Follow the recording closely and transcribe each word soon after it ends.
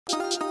In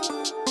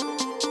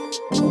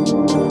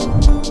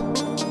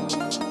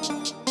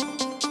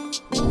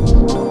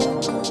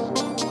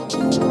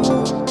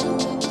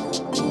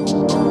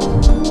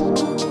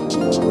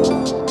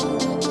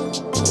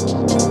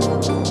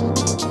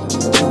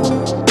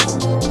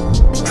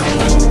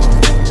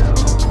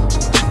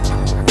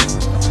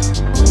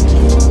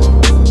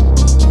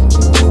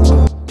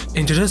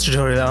today's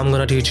tutorial, I'm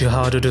gonna teach you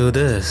how to do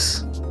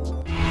this.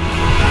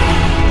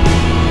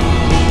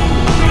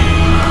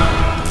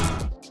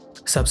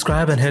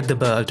 Subscribe and hit the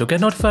bell to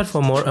get notified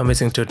for more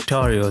amazing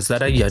tutorials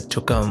that are yet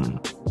to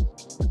come.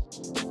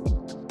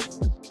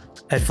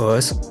 At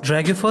first,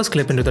 drag your first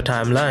clip into the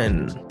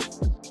timeline.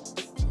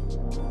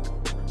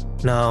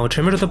 Now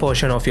trim it to the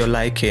portion of your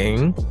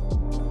liking.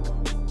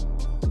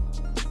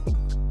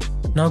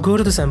 Now go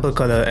to the sample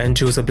color and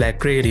choose a black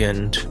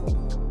gradient.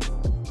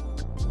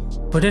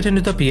 Put it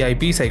into the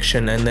PIP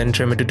section and then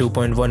trim it to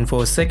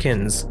 2.14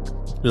 seconds,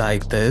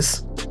 like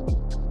this.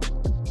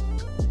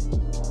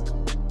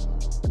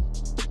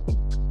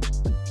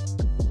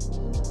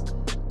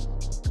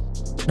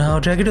 Now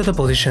drag it to the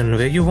position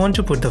where you want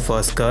to put the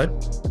first cut.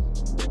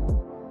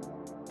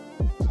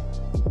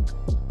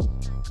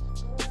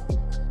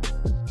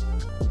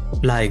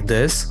 Like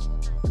this.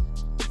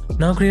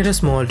 Now create a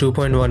small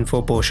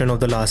 2.14 portion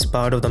of the last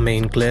part of the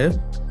main clip.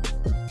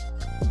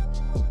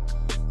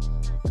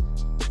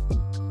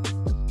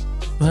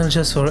 Well,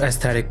 just for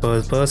aesthetic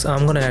purpose,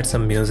 I'm gonna add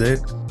some music.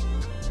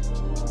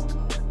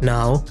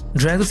 Now,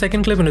 drag the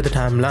second clip into the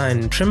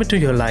timeline, trim it to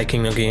your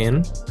liking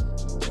again.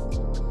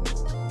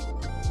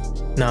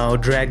 Now,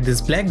 drag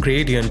this black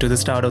gradient to the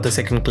start of the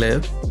second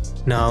clip.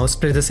 Now,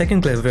 split the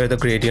second clip where the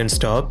gradient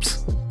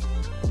stops.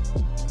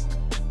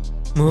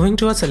 Moving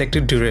to our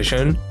selected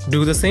duration,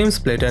 do the same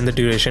split and the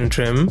duration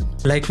trim,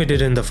 like we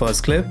did in the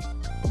first clip.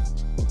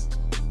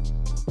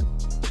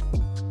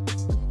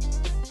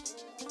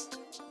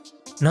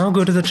 Now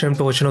go to the trim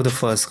portion of the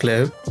first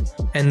clip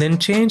and then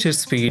change its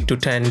speed to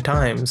 10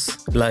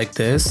 times, like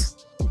this.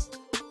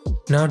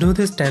 Now do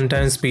this 10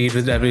 times speed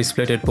with every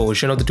splitted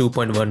portion of the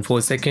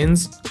 2.14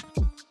 seconds.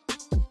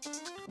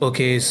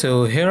 Okay,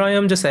 so here I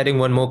am just adding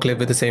one more clip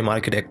with the same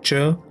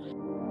architecture.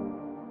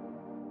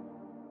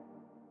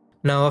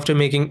 Now after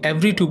making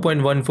every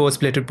 2.14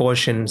 splitted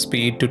portion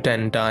speed to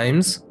 10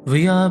 times,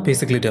 we are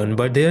basically done,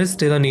 but there is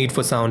still a need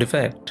for sound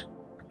effect.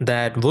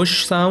 That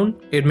whoosh sound,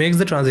 it makes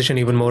the transition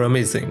even more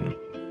amazing.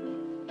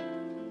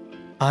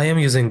 I am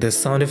using this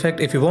sound effect.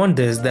 If you want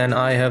this, then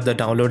I have the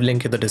download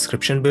link in the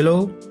description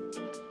below.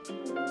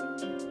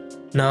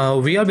 Now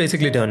we are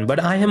basically done,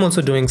 but I am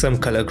also doing some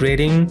color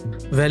grading.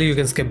 Well, you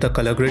can skip the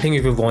color grading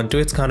if you want to,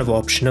 it's kind of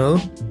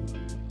optional.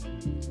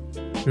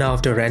 Now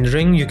after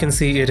rendering, you can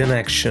see it in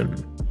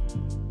action.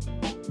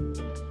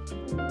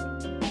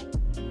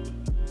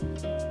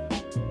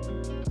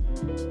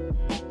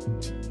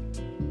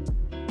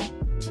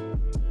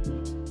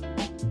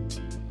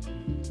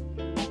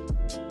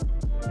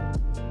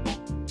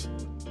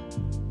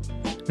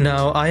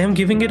 Now I am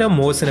giving it a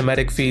more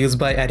cinematic feels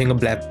by adding a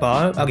black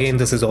bar, again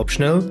this is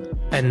optional,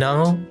 and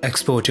now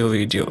export your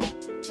video.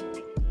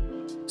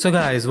 So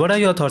guys, what are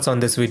your thoughts on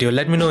this video?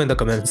 Let me know in the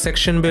comment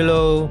section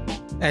below.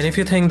 And if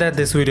you think that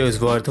this video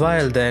is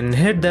worthwhile, then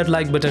hit that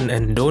like button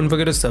and don't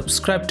forget to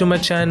subscribe to my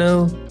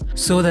channel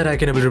so that I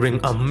can be able to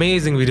bring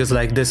amazing videos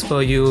like this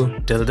for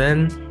you. Till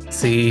then,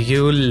 see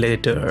you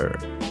later.